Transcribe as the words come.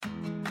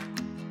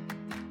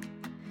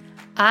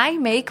I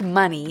make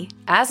money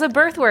as a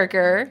birth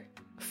worker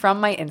from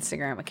my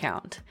Instagram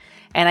account.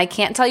 And I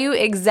can't tell you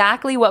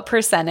exactly what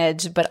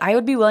percentage, but I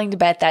would be willing to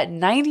bet that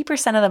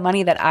 90% of the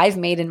money that I've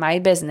made in my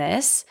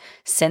business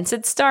since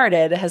it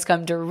started has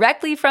come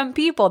directly from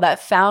people that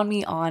found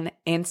me on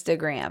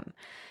Instagram.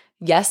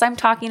 Yes, I'm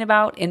talking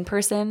about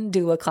in-person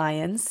doula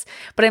clients,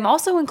 but I'm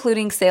also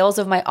including sales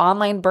of my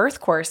online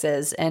birth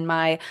courses and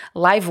my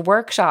live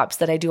workshops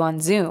that I do on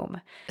Zoom.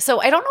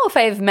 So I don't know if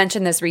I've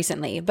mentioned this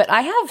recently, but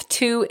I have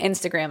 2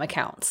 Instagram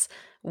accounts.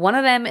 One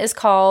of them is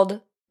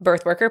called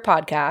Birthworker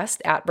Podcast,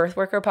 at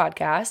Birthworker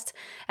Podcast,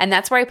 and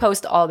that's where I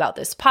post all about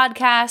this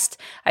podcast.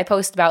 I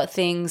post about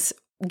things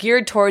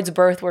geared towards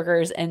birth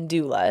workers and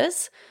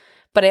doulas.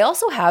 But I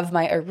also have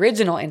my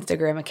original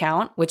Instagram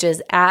account, which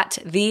is at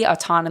The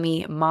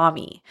Autonomy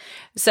Mommy.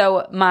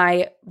 So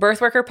my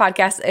Birthworker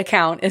Podcast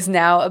account is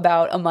now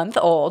about a month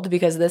old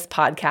because this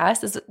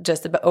podcast is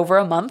just about over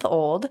a month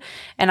old,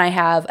 and I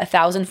have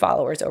 1,000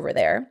 followers over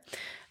there.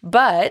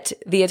 But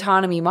The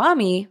Autonomy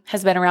Mommy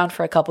has been around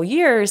for a couple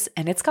years,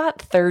 and it's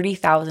got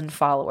 30,000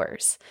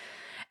 followers.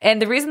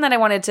 And the reason that I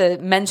wanted to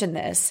mention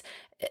this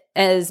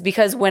is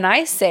because when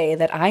I say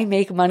that I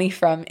make money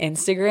from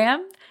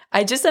Instagram,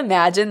 I just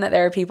imagine that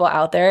there are people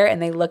out there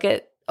and they look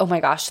at, oh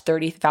my gosh,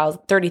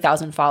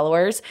 30,000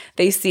 followers.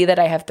 They see that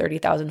I have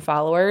 30,000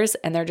 followers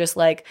and they're just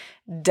like,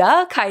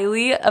 duh,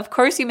 Kylie, of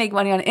course you make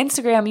money on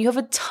Instagram. You have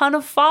a ton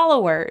of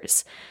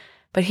followers.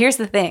 But here's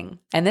the thing,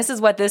 and this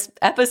is what this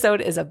episode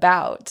is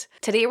about.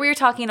 Today we are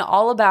talking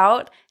all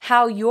about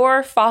how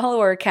your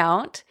follower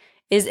count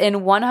is in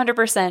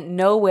 100%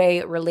 no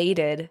way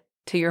related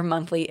to your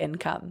monthly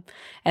income.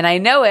 And I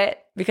know it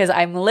because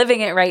I'm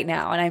living it right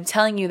now. And I'm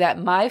telling you that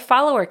my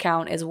follower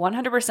count is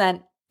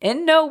 100%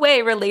 in no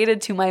way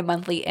related to my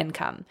monthly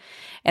income.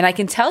 And I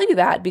can tell you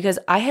that because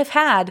I have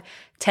had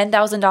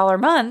 $10,000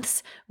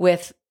 months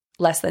with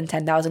less than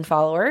 10,000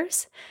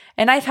 followers.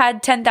 And I've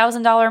had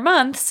 $10,000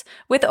 months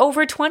with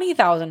over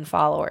 20,000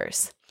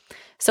 followers.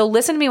 So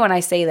listen to me when I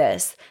say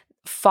this.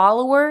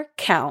 Follower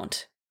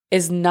count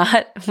is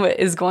not what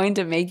is going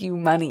to make you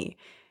money.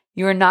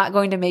 You are not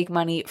going to make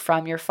money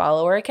from your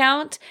follower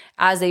account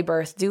as a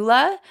birth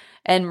doula.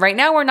 And right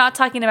now we're not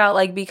talking about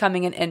like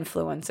becoming an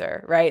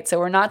influencer, right? So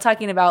we're not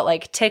talking about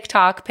like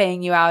TikTok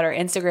paying you out or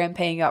Instagram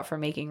paying you out for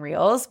making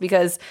reels,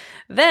 because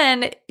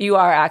then you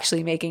are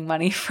actually making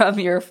money from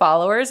your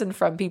followers and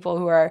from people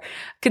who are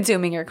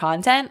consuming your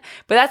content.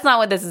 But that's not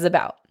what this is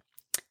about.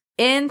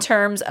 In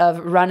terms of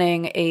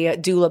running a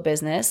doula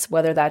business,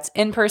 whether that's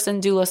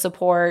in-person doula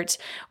support,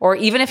 or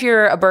even if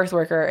you're a birth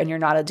worker and you're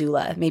not a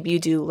doula, maybe you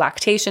do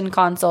lactation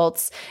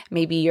consults,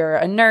 maybe you're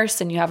a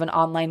nurse and you have an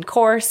online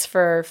course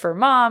for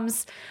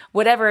moms,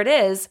 whatever it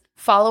is,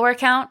 follower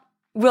count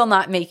will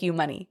not make you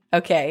money,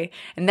 okay?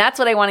 And that's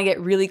what I want to get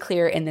really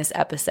clear in this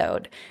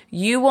episode.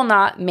 You will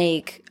not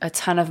make a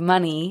ton of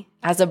money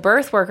as a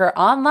birth worker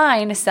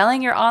online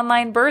selling your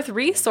online birth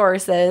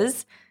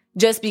resources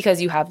just because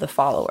you have the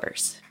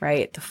followers,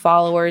 right? The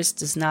followers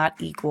does not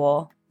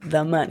equal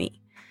the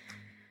money.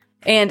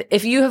 And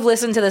if you have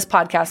listened to this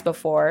podcast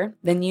before,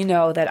 then you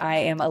know that I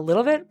am a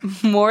little bit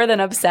more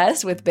than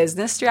obsessed with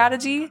business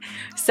strategy.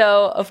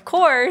 So, of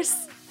course,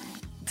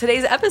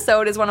 today's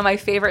episode is one of my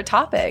favorite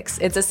topics.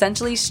 It's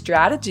essentially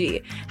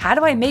strategy. How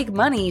do I make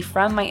money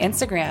from my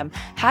Instagram?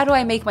 How do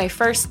I make my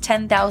first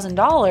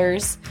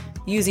 $10,000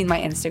 using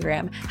my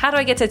Instagram? How do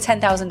I get to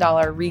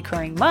 $10,000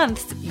 recurring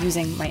months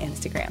using my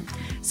Instagram?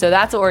 So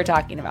that's what we're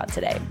talking about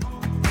today.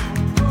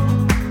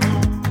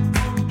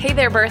 Hey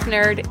there, birth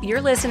nerd. You're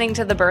listening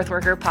to the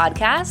Birthworker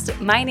Podcast.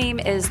 My name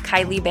is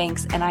Kylie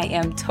Banks, and I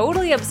am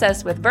totally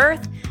obsessed with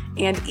birth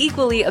and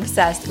equally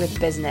obsessed with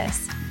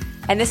business.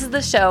 And this is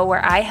the show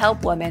where I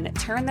help women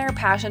turn their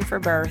passion for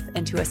birth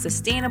into a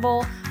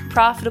sustainable,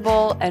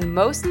 profitable, and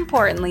most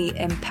importantly,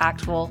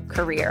 impactful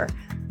career.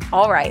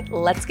 All right,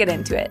 let's get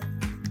into it.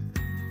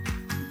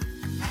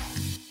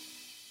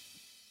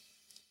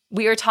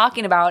 We are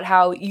talking about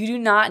how you do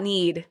not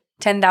need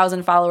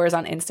 10,000 followers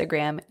on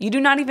Instagram. You do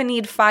not even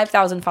need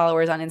 5,000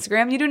 followers on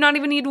Instagram. You do not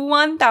even need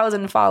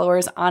 1,000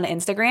 followers on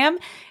Instagram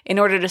in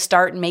order to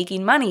start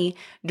making money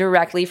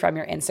directly from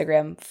your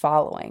Instagram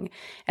following.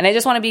 And I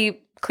just want to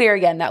be clear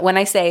again that when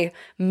I say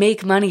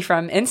make money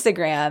from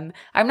Instagram,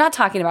 I'm not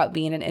talking about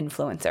being an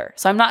influencer.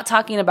 So I'm not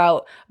talking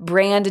about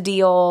brand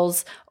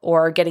deals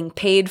or getting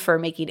paid for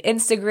making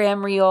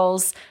Instagram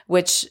reels,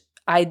 which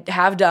I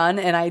have done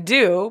and I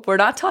do. We're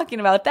not talking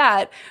about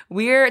that.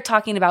 We're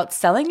talking about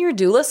selling your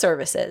doula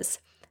services,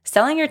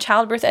 selling your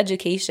childbirth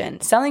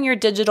education, selling your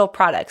digital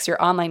products, your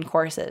online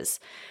courses.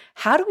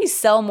 How do we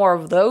sell more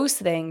of those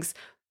things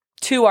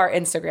to our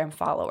Instagram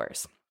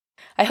followers?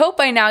 I hope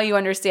by now you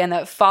understand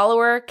that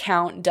follower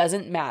count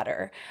doesn't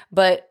matter.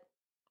 But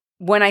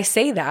when I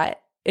say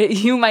that,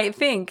 you might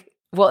think,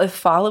 well, if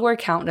follower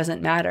count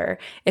doesn't matter,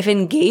 if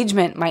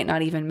engagement might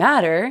not even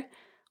matter,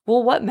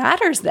 well, what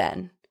matters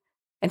then?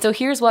 And so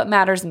here's what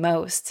matters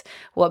most.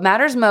 What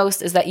matters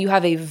most is that you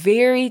have a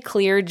very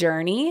clear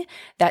journey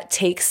that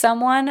takes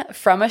someone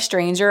from a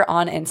stranger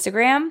on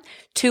Instagram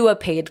to a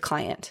paid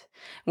client.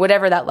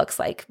 whatever that looks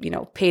like.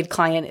 Paid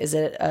client, is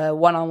it a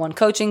one-on-one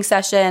coaching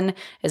session?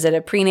 Is it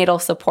a prenatal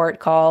support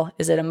call?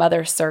 Is it a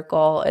mother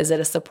circle? Is it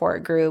a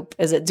support group?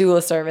 Is it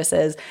doula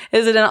services?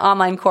 Is it an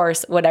online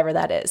course? Whatever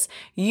that is.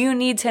 You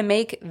need to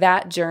make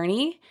that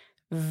journey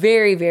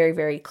very, very,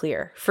 very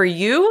clear for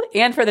you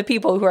and for the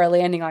people who are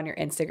landing on your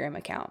Instagram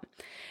account.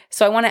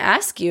 So I want to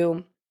ask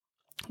you,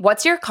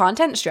 what's your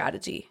content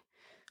strategy?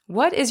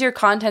 What is your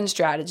content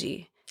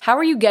strategy? How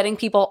are you getting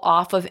people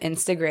off of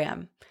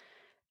Instagram?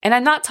 And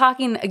I'm not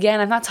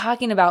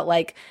talking about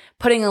like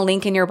putting a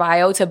link in your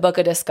bio to book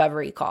a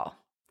discovery call.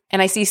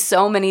 And I see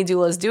so many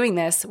doulas doing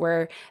this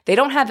where they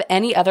don't have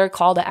any other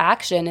call to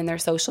action in their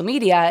social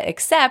media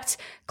except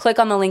click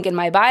on the link in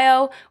my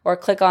bio or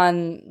click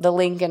on the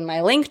link in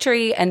my link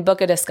tree and book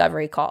a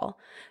discovery call.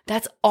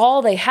 That's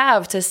all they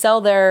have to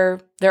sell their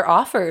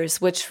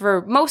offers, which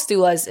for most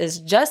doulas is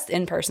just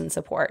in-person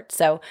support.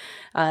 So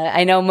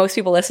I know most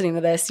people listening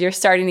to this, you're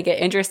starting to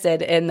get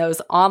interested in those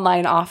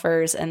online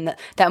offers and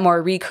that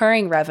more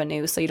recurring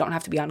revenue so you don't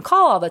have to be on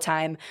call all the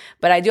time.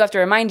 But I do have to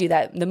remind you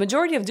that the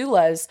majority of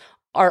doulas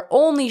are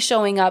only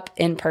showing up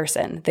in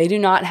person. They do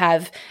not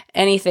have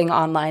anything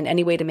online,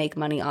 any way to make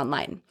money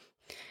online.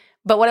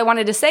 But what I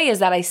wanted to say is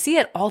that I see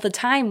it all the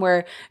time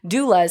where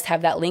doulas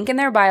have that link in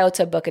their bio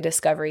to book a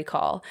discovery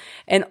call.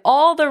 And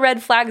all the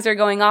red flags are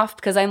going off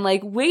because I'm like,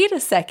 wait a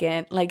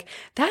second, like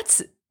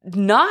that's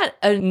not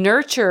a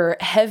nurture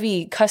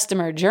heavy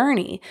customer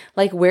journey.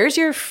 Like, where's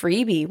your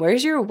freebie?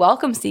 Where's your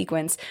welcome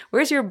sequence?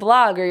 Where's your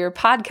blog or your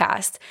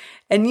podcast?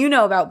 And you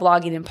know about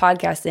blogging and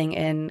podcasting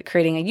and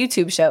creating a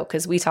YouTube show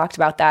because we talked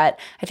about that.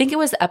 I think it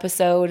was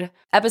episode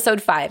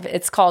 5.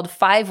 It's called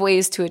 5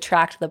 Ways to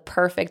Attract the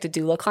Perfect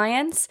Doula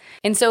Clients.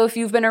 And so if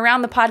you've been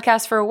around the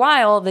podcast for a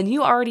while, then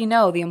you already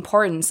know the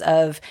importance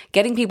of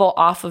getting people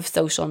off of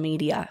social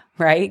media,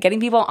 right? Getting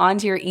people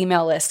onto your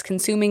email list,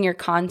 consuming your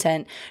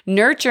content,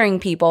 nurturing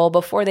people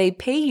before they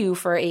pay you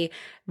for a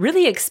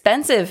really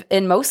expensive,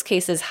 in most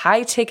cases,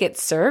 high ticket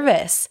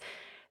service.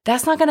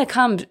 That's not going to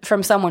come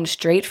from someone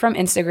straight from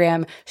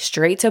Instagram,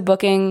 straight to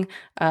booking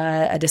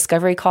a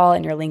discovery call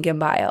in your link in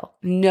bio.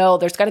 No,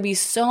 there's got to be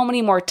so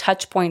many more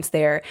touch points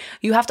there.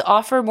 You have to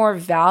offer more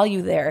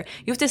value there.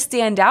 You have to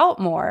stand out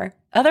more.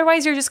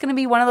 Otherwise, you're just going to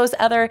be one of those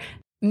other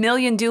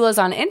million doulas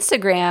on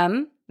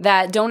Instagram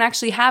that don't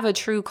actually have a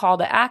true call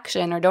to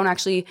action or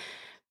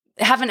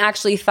haven't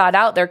actually thought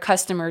out their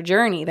customer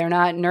journey. They're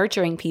not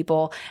nurturing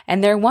people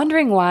and they're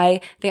wondering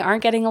why they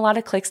aren't getting a lot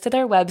of clicks to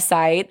their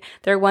website.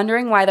 They're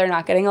wondering why they're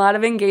not getting a lot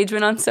of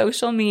engagement on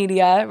social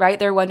media, right?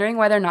 They're wondering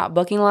why they're not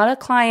booking a lot of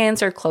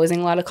clients or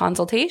closing a lot of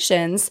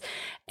consultations.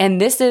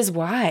 And this is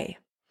why.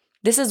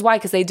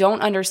 Because they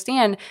don't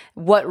understand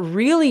what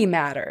really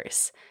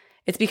matters.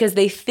 It's because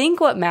they think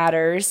what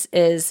matters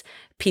is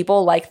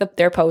people like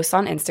their posts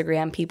on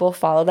Instagram. People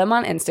follow them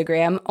on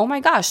Instagram. Oh my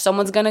gosh,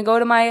 someone's going to go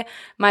to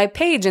my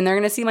page and they're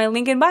going to see my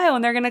link in bio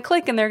and they're going to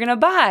click and they're going to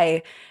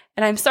buy.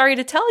 And I'm sorry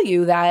to tell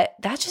you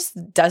that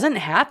just doesn't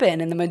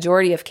happen in the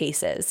majority of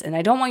cases. And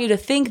I don't want you to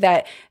think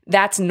that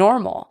that's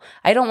normal.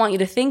 I don't want you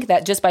to think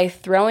that just by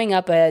throwing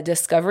up a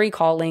discovery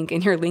call link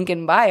in your link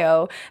in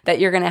bio that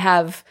you're going to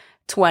have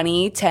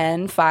 20,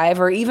 10, 5,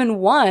 or even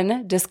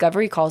 1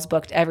 discovery calls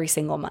booked every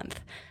single month,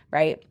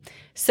 right?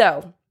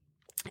 So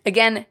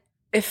again,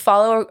 if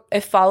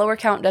follower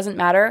count doesn't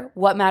matter,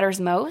 what matters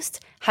most?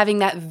 Having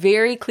that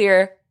very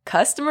clear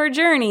customer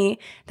journey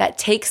that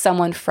takes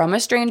someone from a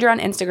stranger on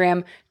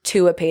Instagram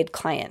to a paid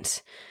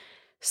client.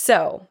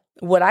 So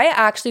what I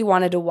actually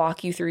wanted to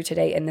walk you through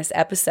today in this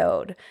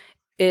episode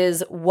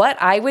is what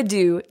I would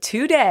do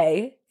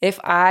today if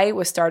I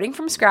was starting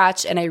from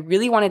scratch and I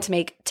really wanted to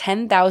make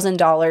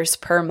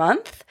 $10,000 per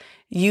month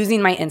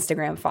using my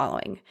Instagram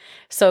following.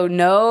 So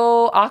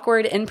no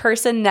awkward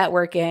in-person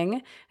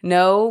networking,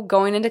 no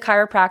going into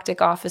chiropractic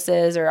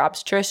offices or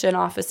obstetrician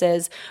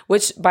offices,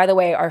 which, by the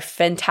way, are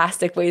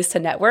fantastic ways to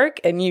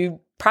network and you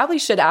probably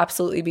should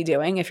absolutely be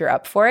doing if you're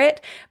up for it.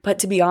 But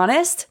to be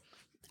honest,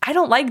 I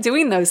don't like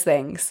doing those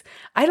things.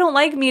 I don't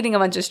like meeting a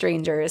bunch of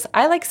strangers.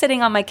 I like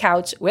sitting on my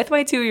couch with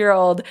my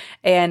 2-year-old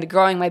and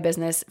growing my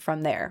business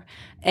from there.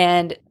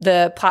 And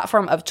the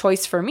platform of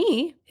choice for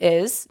me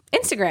is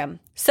Instagram.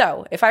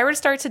 So if I were to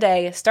start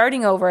today,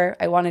 starting over,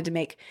 I wanted to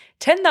make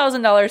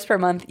 $10,000 per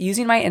month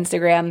using my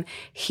Instagram,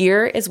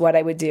 here is what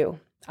I would do.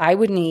 I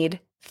would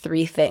need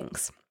 3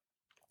 things.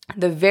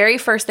 The very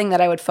first thing that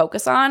I would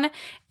focus on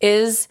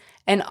is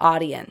an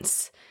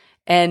audience.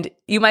 And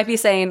you might be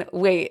saying,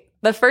 wait,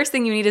 the first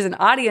thing you need is an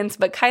audience,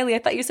 but Kylie, I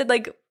thought you said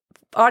like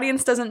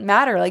audience doesn't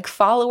matter, like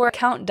follower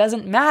count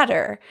doesn't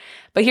matter.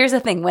 But here's the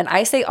thing, when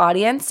I say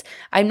audience,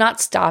 I'm not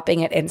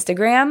stopping at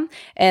Instagram.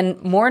 And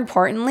more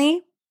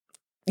importantly,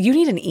 you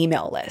need an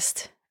email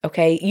list,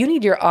 okay? You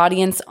need your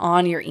audience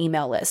on your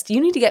email list. You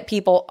need to get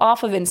people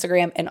off of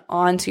Instagram and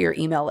onto your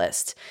email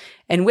list.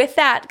 And with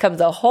that comes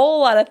a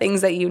whole lot of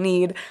things that you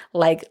need,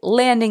 like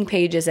landing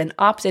pages and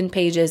opt-in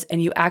pages,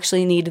 and you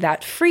actually need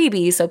that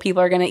freebie so people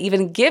are going to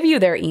even give you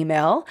their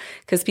email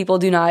because people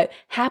do not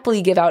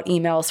happily give out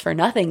emails for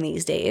nothing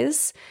these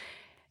days.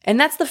 And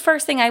that's the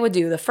first thing I would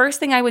do. The first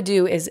thing I would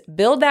do is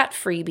build that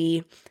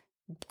freebie,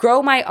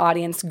 grow my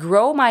audience,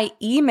 grow my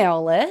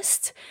email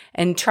list,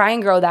 and try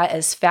and grow that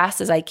as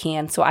fast as I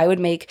can. So I would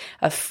make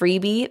a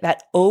freebie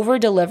that over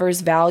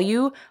delivers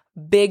value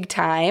big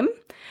time.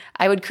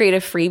 I would create a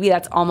freebie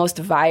that's almost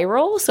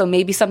viral. So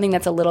maybe something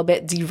that's a little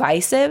bit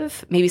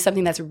divisive, maybe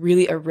something that's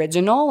really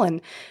original, and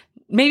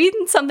maybe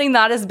something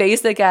not as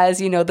basic as,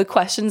 the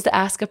questions to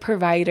ask a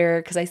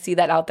provider, because I see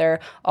that out there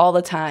all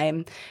the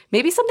time.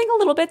 Maybe something a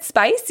little bit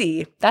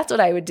spicy. That's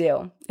what I would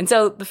do. And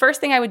so the first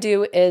thing I would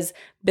do is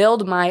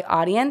build my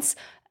audience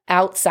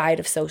outside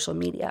of social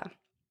media.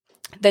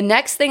 The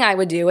next thing I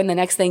would do, and the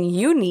next thing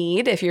you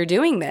need if you're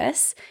doing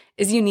this,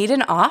 is you need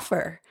an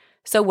offer.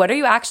 So what are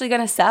you actually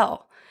going to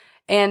sell?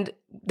 And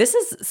this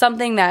is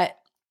something that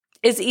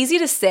is easy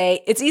to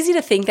say. It's easy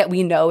to think that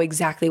we know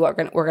exactly what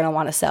we're going to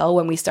want to sell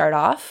when we start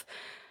off,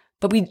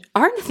 but we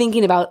aren't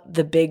thinking about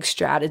the big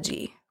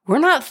strategy. We're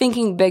not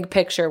thinking big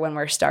picture when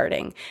we're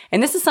starting.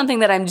 And this is something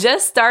that I'm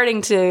just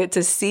starting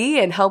to see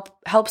and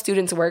help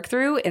students work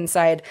through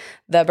inside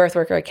the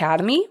Birthworker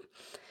Academy.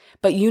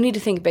 But you need to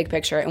think big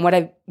picture. And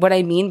what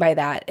I mean by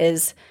that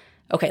is,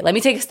 okay, let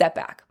me take a step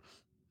back.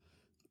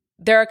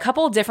 There are a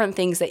couple of different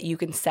things that you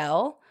can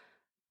sell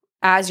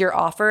as your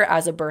offer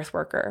as a birth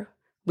worker.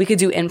 We could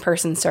do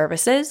in-person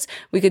services.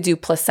 We could do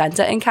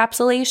placenta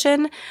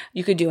encapsulation.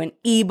 You could do an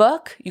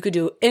ebook. You could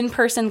do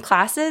in-person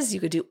classes. You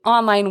could do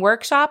online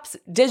workshops,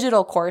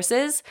 digital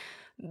courses.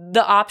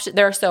 There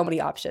are so many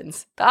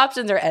options. The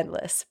options are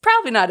endless.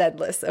 Probably not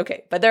endless.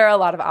 Okay, but there are a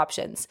lot of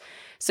options.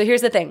 So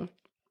here's the thing.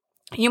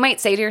 You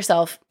might say to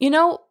yourself, I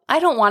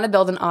don't want to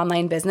build an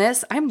online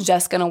business. I'm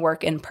just going to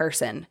work in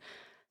person.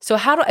 So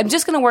I'm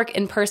just going to work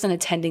in person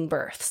attending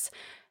births.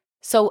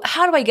 So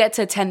how do I get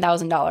to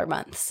 $10,000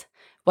 months?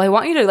 Well, I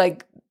want you to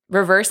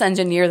reverse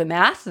engineer the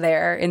math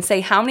there and say,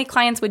 how many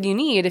clients would you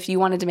need if you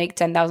wanted to make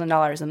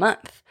 $10,000 a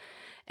month?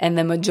 And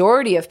the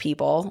majority of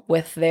people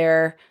with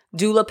their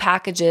doula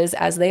packages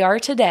as they are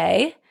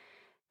today,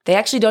 they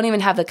actually don't even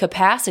have the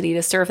capacity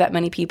to serve that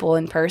many people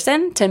in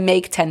person to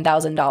make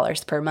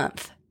 $10,000 per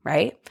month,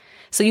 right?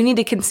 So you need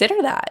to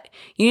consider that.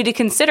 You need to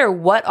consider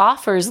what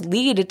offers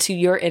lead to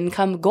your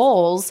income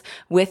goals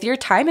with your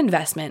time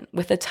investment,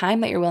 with the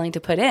time that you're willing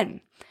to put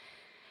in.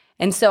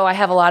 And so I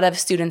have a lot of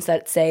students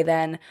that say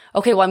then,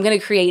 okay, well, I'm going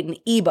to create an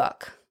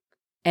ebook.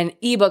 And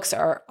ebooks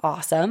are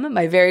awesome.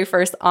 My very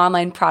first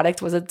online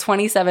product was a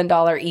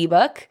 $27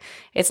 ebook.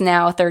 It's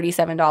now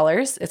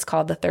 $37. It's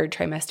called the Third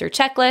Trimester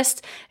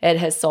Checklist. It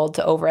has sold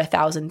to over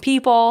 1,000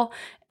 people.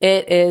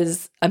 It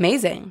is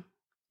amazing.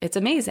 It's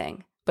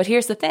amazing. But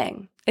here's the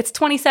thing. It's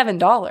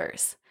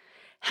 $27.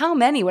 How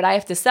many would I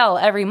have to sell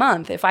every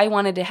month if I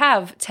wanted to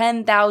have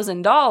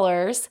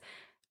 $10,000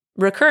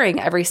 recurring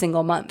every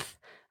single month?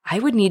 I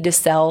would need to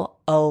sell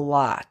a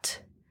lot.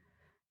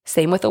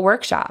 Same with a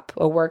workshop.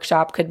 A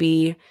workshop could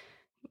be,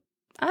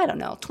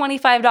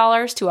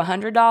 $25 to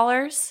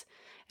 $100.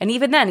 And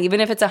even then, even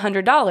if it's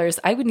 $100,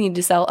 I would need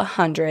to sell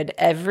 100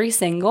 every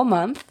single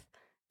month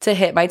to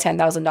hit my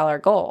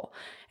 $10,000 goal.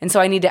 And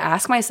so I need to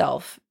ask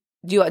myself,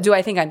 do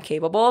I think I'm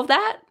capable of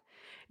that?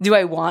 Do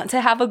I want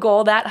to have a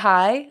goal that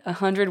high,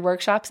 100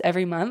 workshops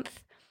every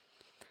month?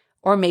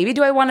 Or maybe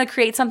do I want to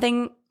create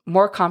something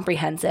more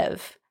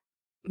comprehensive?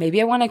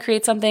 Maybe I want to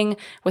create something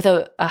with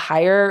a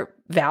higher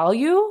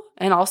value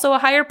and also a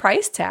higher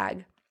price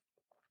tag.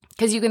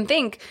 Because you can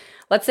think,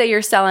 let's say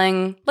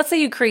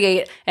you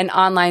create an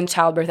online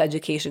childbirth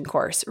education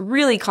course,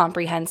 really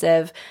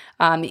comprehensive.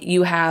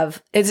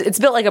 It's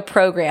built like a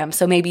program.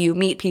 So maybe you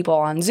meet people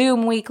on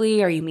Zoom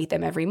weekly or you meet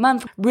them every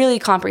month. Really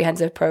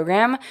comprehensive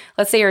program.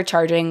 Let's say you're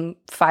charging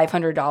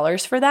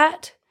 $500 for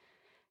that.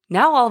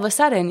 Now all of a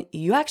sudden,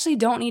 you actually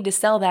don't need to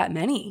sell that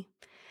many.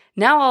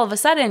 Now all of a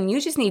sudden,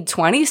 you just need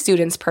 20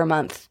 students per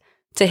month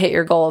to hit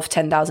your goal of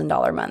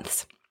 $10,000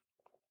 months,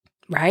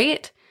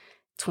 right?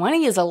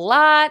 20 is a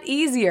lot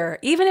easier.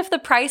 Even if the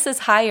price is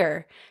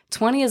higher,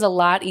 20 is a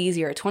lot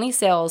easier. 20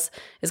 sales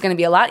is going to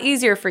be a lot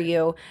easier for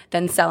you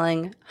than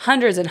selling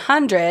hundreds and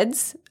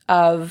hundreds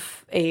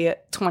of a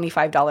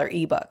 $25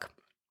 ebook.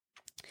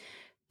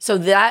 So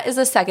that is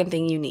the second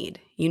thing you need.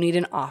 You need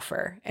an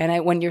offer.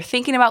 And when you're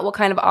thinking about what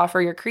kind of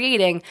offer you're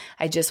creating,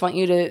 I just want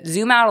you to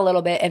zoom out a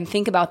little bit and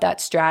think about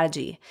that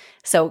strategy.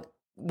 So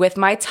with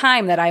my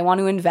time that I want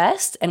to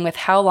invest and with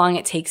how long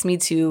it takes me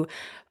to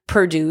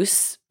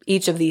produce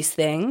each of these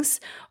things,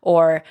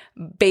 or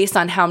based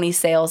on how many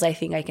sales I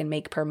think I can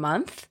make per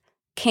month,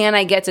 can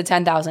I get to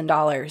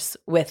 $10,000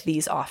 with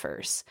these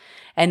offers?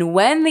 And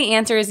when the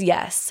answer is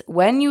yes,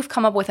 when you've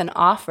come up with an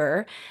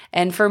offer,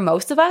 and for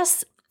most of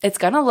us, it's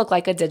going to look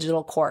like a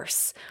digital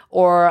course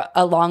or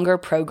a longer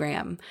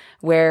program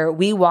where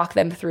we walk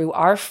them through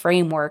our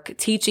framework,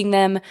 teaching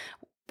them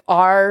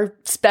our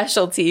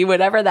specialty,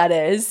 whatever that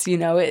is.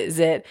 Is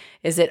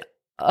it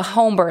a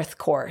home birth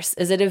course?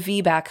 Is it a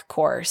VBAC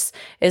course?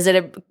 Is it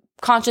a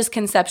conscious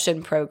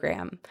conception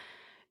program?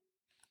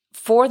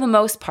 For the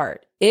most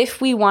part,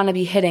 if we want to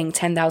be hitting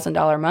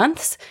 $10,000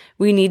 months,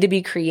 we need to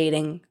be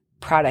creating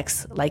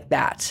products like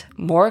that.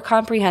 More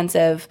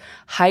comprehensive,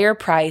 higher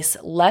price,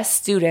 less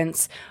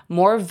students,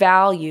 more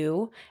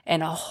value,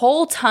 and a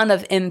whole ton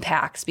of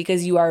impacts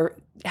because you are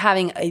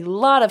having a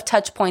lot of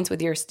touch points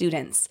with your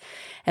students.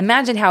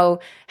 Imagine how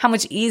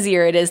much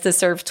easier it is to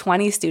serve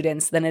 20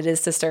 students than it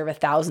is to serve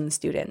 1,000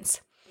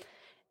 students.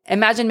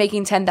 Imagine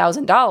making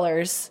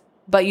 $10,000,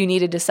 but you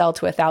needed to sell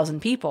to 1,000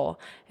 people.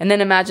 And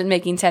then imagine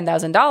making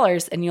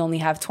 $10,000 and you only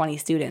have 20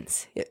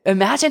 students.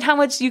 Imagine how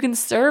much you can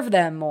serve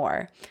them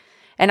more.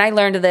 And I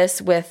learned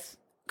this with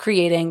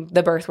creating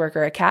the Birth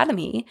Worker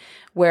Academy,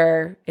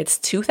 where it's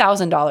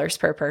 $2,000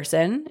 per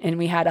person, and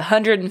we had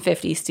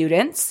 150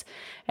 students.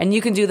 And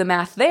you can do the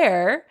math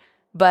there,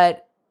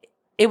 but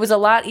it was a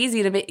lot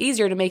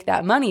easier to make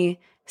that money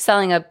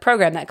selling a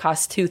program that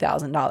costs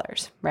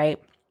 $2,000, right?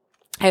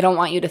 I don't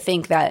want you to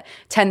think that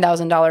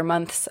 $10,000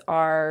 months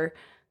are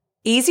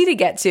easy to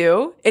get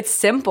to. It's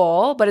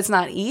simple, but it's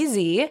not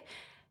easy.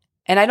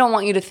 And I don't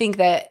want you to think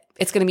that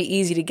it's going to be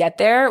easy to get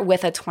there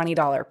with a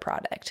 $20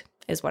 product,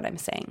 is what I'm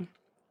saying.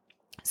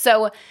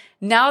 So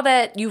now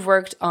that you've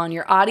worked on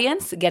your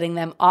audience, getting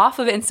them off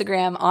of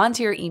Instagram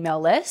onto your email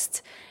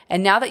list,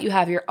 and now that you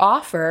have your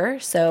offer,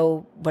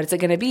 so what is it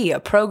going to be? A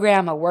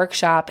program, a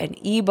workshop, an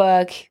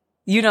ebook?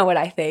 You know what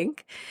I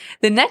think.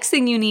 The next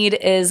thing you need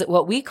is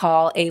what we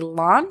call a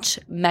launch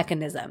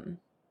mechanism.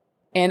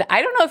 And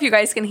I don't know if you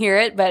guys can hear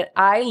it, but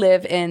I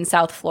live in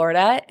South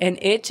Florida and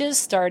it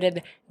just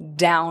started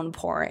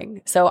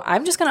downpouring. So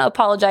I'm just going to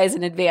apologize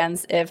in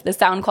advance if the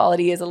sound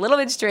quality is a little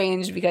bit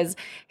strange because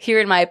here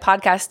in my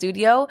podcast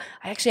studio,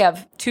 I actually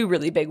have 2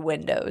 really big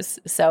windows.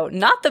 So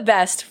not the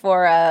best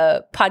for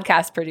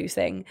podcast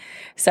producing.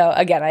 So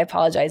again, I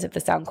apologize if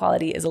the sound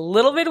quality is a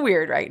little bit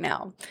weird right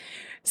now.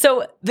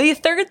 So the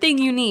third thing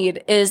you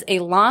need is a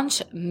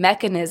launch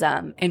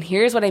mechanism. And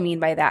here's what I mean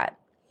by that.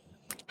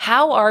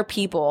 How are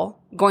people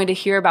going to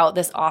hear about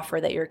this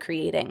offer that you're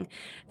creating?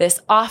 This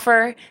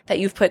offer that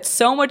you've put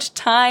so much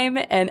time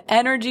and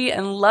energy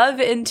and love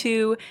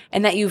into,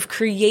 and that you've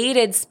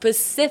created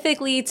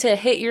specifically to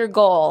hit your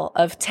goal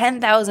of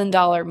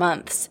 $10,000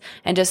 months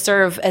and to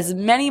serve as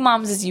many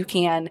moms as you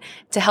can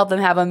to help them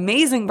have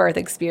amazing birth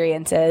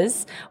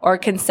experiences or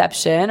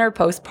conception or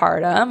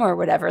postpartum or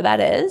whatever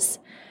that is.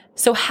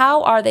 So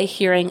how are they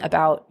hearing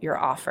about your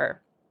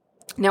offer?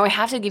 Now I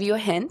have to give you a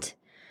hint.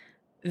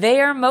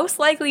 They are most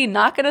likely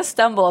not going to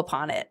stumble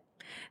upon it.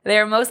 They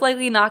are most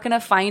likely not going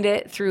to find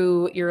it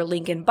through your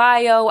link in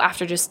bio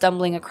after just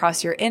stumbling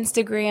across your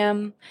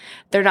Instagram.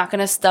 They're not going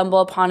to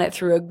stumble upon it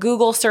through a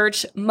Google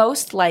search,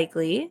 most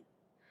likely.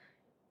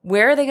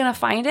 Where are they going to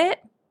find it?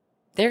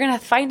 They're going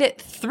to find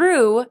it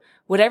through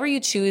whatever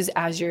you choose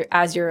as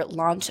your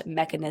launch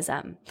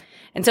mechanism.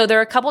 And so there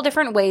are a couple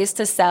different ways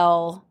to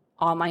sell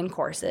online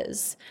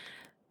courses.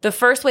 The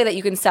first way that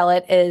you can sell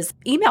it is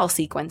email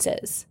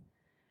sequences.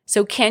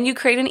 So can you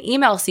create an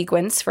email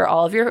sequence for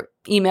all of your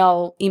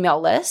email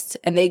list?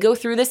 And they go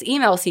through this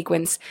email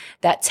sequence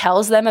that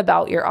tells them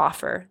about your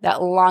offer,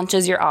 that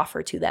launches your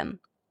offer to them.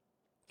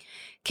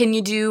 Can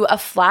you do a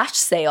flash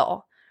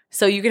sale?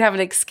 So you can have an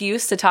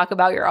excuse to talk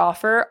about your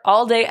offer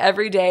all day,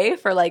 every day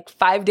for like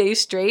 5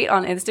 days straight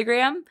on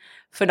Instagram.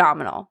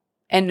 Phenomenal.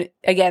 And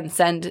again,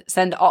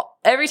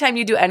 every time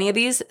you do any of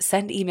these,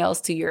 send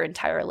emails to your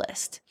entire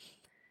list.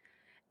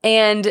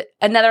 And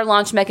another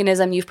launch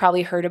mechanism you've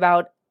probably heard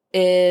about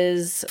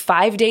is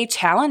 5-day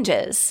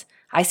challenges.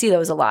 I see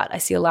those a lot. I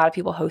see a lot of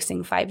people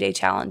hosting 5-day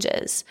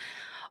challenges.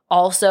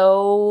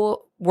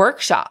 Also,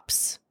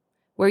 workshops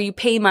where you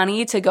pay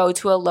money to go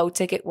to a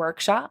low-ticket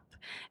workshop.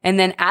 And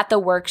then at the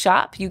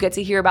workshop, you get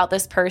to hear about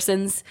this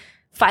person's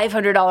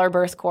 $500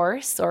 birth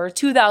course or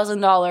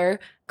 $2,000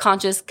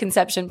 conscious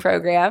conception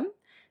program.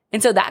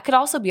 And so that could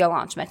also be a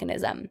launch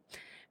mechanism.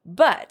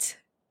 But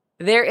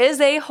there is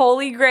a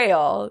holy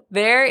grail.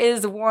 There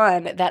is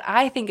one that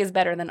I think is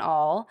better than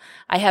all.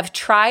 I have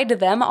tried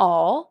them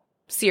all,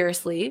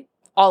 seriously,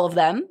 all of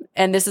them,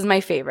 and this is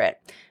my favorite.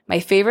 My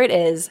favorite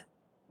is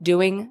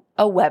doing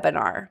a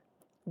webinar.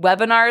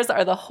 Webinars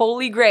are the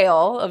holy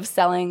grail of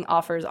selling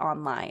offers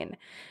online.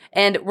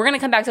 And we're going to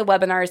come back to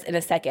webinars in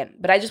a second,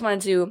 but I just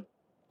wanted to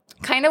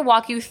kind of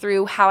walk you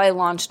through how I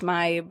launched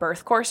my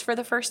birth course for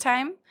the first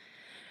time.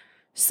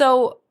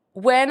 So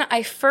when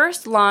I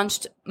first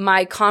launched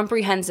my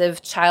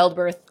comprehensive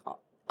childbirth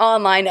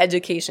online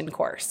education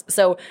course,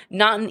 so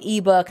not an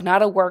ebook,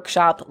 not a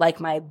workshop, like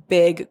my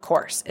big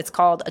course. It's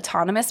called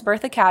Autonomous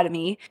Birth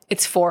Academy.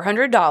 It's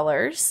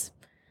 $400.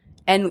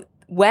 And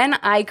when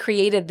I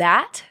created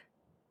that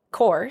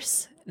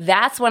course,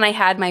 that's when I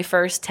had my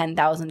first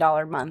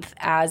 $10,000 month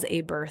as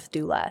a birth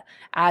doula,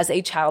 as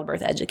a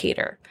childbirth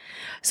educator.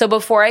 So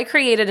before I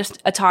created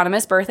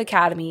Autonomous Birth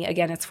Academy,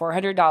 again, it's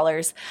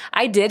 $400,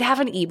 I did have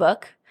an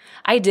ebook.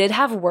 I did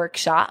have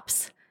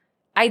workshops.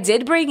 I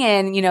did bring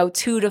in,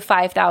 $2,000 to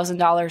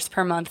 $5,000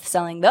 per month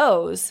selling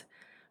those,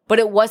 but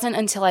it wasn't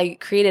until I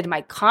created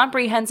my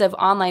comprehensive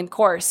online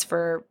course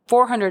for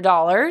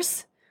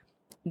 $400.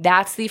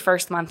 That's the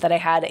first month that I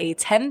had a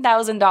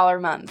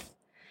 $10,000 month.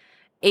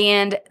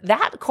 And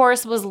that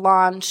course was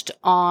launched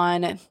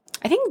on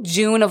I think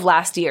June of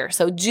last year.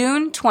 So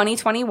June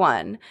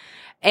 2021.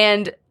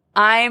 And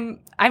I'm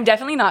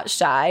definitely not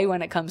shy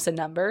when it comes to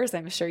numbers.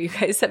 I'm sure you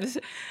guys have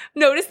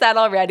noticed that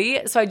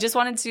already. So I just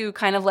wanted to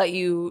kind of let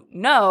you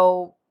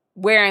know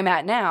where I'm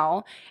at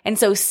now. And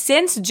so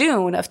since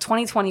June of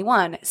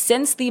 2021,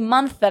 since the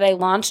month that I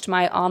launched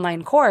my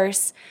online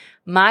course,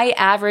 my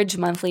average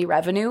monthly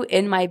revenue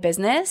in my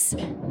business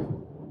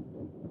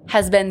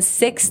has been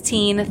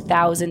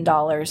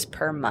 $16,000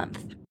 per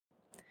month.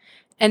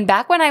 And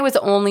back when I was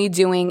only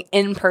doing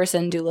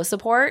in-person doula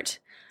support,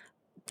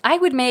 I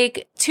would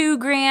make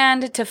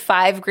 $2,000 to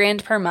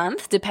 $5,000 per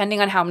month, depending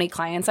on how many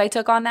clients I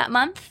took on that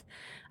month.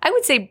 I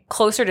would say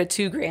closer to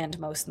 $2,000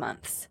 most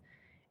months.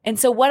 And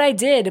so what I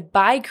did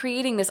by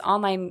creating this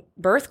online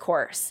birth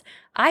course,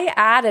 I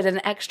added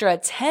an extra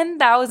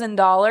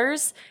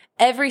 $10,000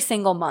 every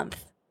single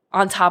month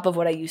on top of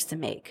what I used to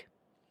make.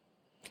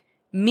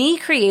 Me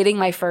creating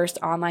my first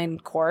online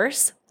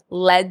course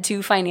led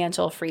to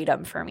financial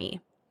freedom for me.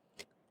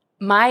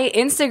 My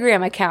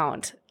Instagram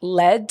account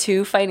led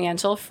to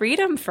financial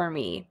freedom for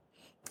me.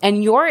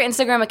 And your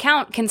Instagram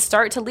account can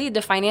start to lead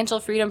to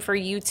financial freedom for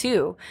you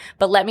too.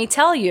 But let me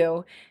tell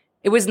you,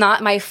 it was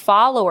not my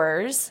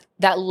followers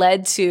that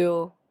led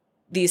to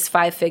these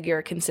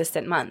 5-figure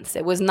consistent months.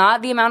 It was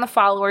not the amount of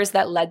followers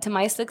that led to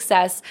my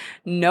success.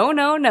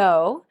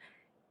 No.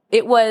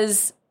 It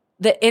was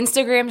the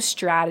Instagram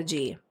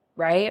strategy,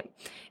 right?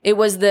 It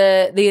was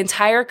the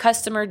entire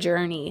customer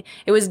journey.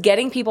 It was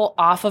getting people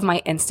off of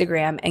my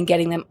Instagram and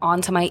getting them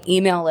onto my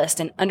email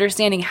list and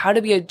understanding how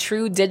to be a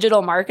true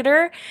digital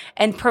marketer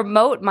and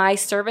promote my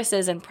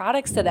services and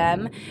products to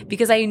them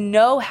because I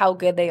know how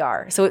good they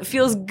are. So it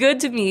feels good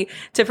to me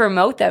to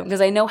promote them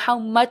because I know how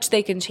much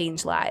they can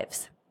change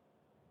lives.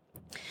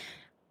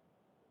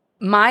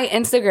 My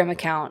Instagram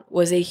account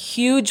was a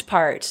huge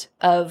part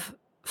of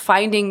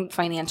finding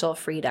financial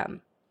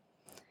freedom.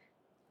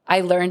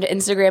 I learned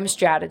Instagram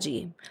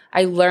strategy.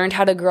 I learned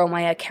how to grow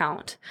my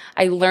account.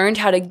 I learned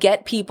how to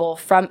get people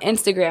from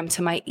Instagram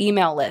to my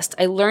email list.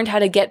 I learned how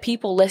to get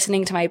people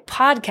listening to my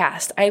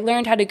podcast. I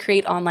learned how to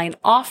create online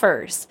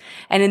offers.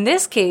 And in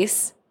this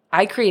case,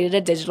 I created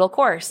a digital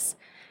course.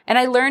 And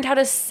I learned how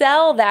to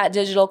sell that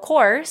digital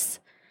course.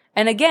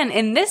 And again,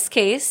 in this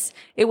case,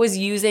 it was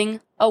using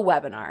a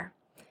webinar.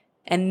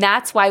 And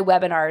that's why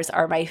webinars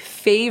are my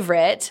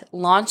favorite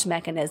launch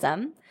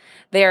mechanism.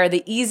 They are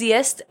the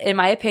easiest, in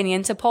my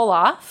opinion, to pull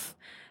off.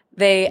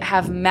 They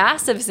have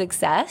massive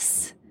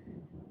success.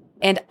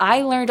 And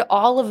I learned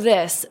all of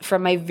this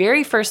from my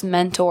very first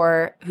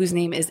mentor, whose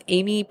name is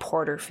Amy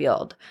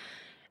Porterfield.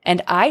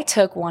 And I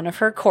took one of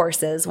her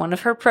courses, one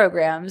of her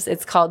programs.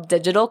 It's called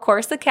Digital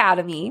Course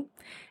Academy.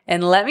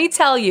 And let me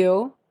tell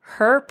you,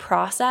 her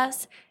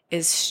process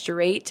is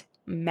straight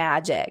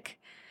magic.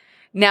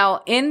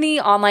 Now, in the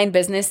online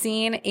business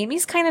scene,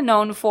 Amy's kind of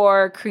known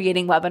for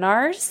creating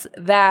webinars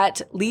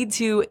that lead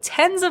to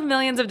tens of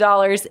millions of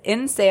dollars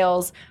in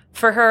sales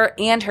for her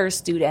and her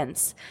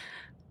students.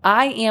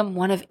 I am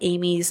one of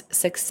Amy's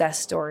success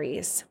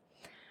stories.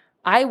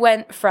 I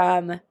went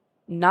from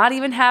not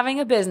even having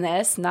a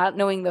business, not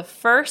knowing the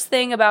first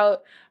thing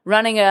about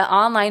running an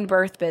online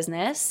birth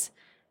business,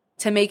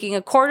 to making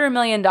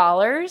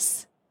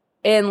 $250,000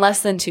 in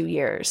less than 2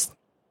 years.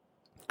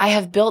 I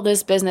have built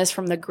this business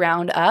from the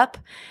ground up,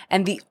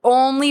 and the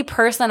only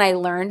person I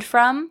learned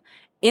from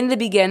in the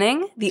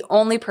beginning, the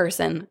only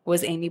person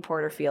was Amy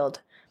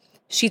Porterfield.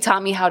 She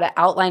taught me how to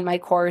outline my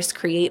course,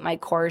 create my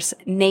course,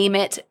 name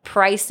it,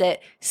 price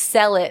it,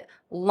 sell it,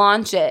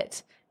 launch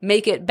it,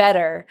 make it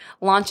better,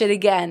 launch it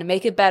again,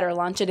 make it better,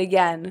 launch it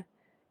again.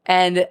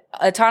 And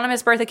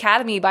Autonomous Birth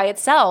Academy by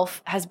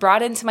itself has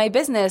brought into my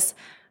business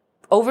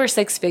over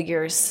 6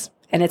 figures,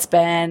 and it's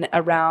been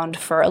around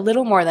for a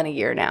little more than a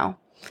year now.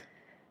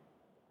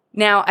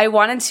 Now, I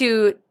wanted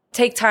to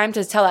take time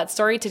to tell that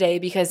story today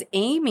because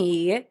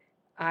Amy,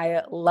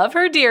 I love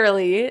her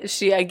dearly.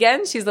 She's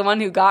the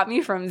one who got me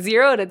from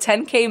 0 to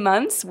 10K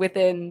months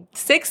within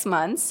 6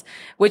 months,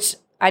 which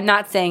I'm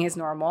not saying is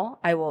normal.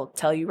 I will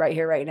tell you right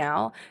here, right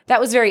now.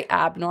 That was very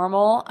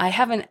abnormal. I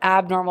have an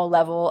abnormal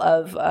level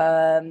of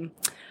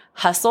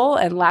hustle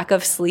and lack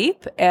of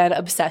sleep and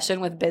obsession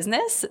with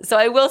business. So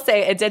I will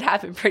say it did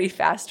happen pretty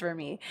fast for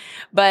me.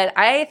 But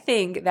I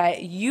think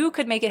that you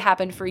could make it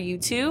happen for you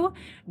too,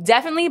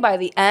 definitely by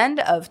the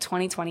end of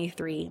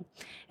 2023.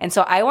 And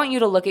so I want you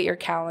to look at your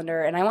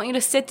calendar and I want you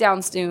to sit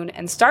down soon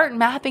and start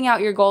mapping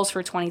out your goals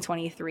for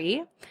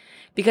 2023.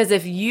 Because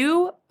if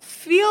you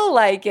feel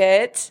like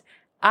it,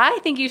 I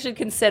think you should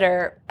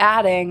consider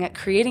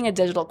creating a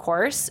digital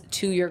course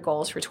to your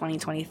goals for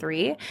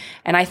 2023.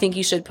 And I think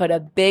you should put a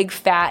big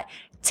fat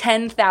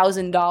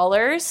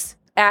 $10,000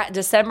 at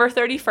December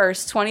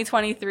 31st,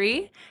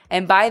 2023.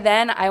 And by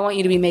then, I want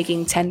you to be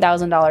making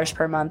 $10,000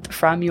 per month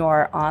from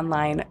your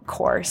online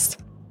course.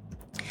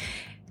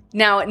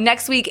 Now,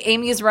 next week,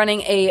 Amy is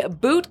running a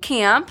boot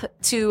camp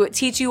to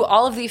teach you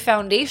all of the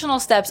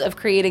foundational steps of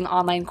creating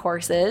online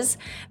courses.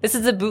 This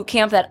is a boot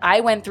camp that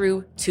I went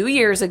through 2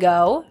 years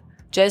ago.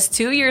 Just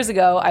 2 years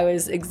ago, I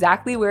was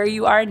exactly where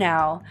you are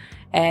now.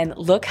 And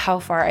look how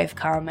far I've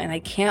come. And I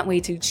can't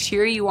wait to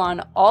cheer you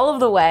on all of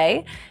the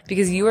way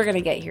because you are going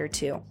to get here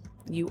too.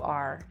 You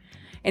are.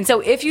 And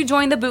so if you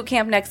join the boot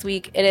camp next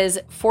week, it is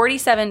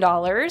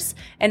 $47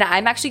 and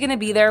I'm actually going to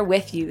be there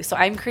with you. So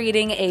I'm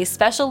creating a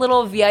special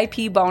little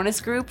VIP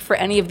bonus group for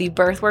any of the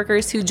birth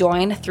workers who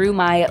join through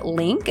my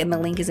link, and the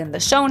link is in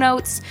the show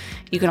notes.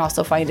 You can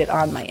also find it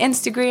on my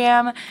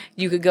Instagram.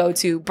 You could go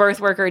to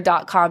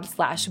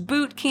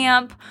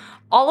birthworker.com/bootcamp.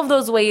 All of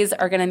those ways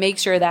are going to make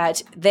sure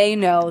that they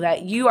know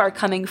that you are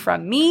coming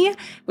from me,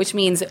 which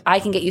means I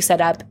can get you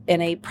set up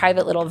in a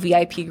private little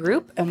VIP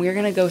group, and we're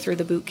going to go through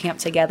the boot camp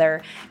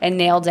together and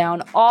nail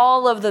down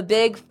all of the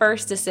big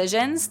first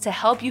decisions to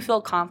help you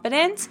feel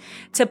confident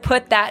to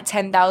put that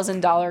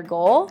 $10,000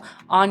 goal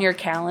on your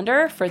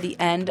calendar for the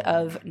end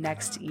of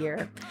next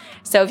year.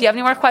 So if you have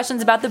any more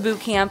questions about the boot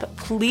camp,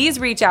 please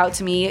reach out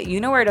to me.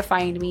 You know where to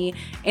find me.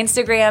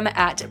 Instagram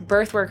at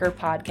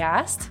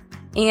birthworkerpodcast.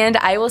 And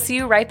I will see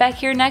you right back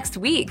here next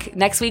week.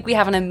 Next week, we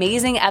have an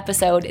amazing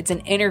episode. It's an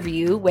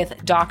interview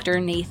with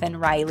Dr. Nathan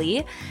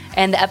Riley,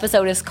 and the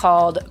episode is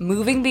called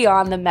Moving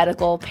Beyond the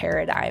Medical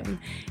Paradigm.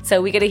 So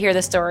we get to hear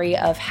the story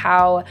of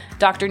how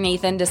Dr.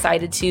 Nathan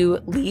decided to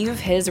leave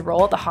his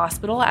role at the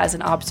hospital as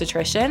an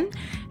obstetrician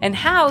and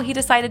how he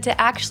decided to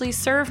actually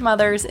serve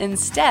mothers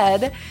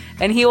instead.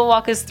 And he will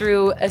walk us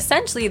through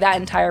essentially that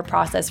entire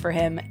process for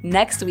him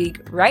next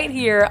week right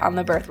here on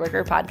the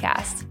Birthworker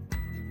Podcast.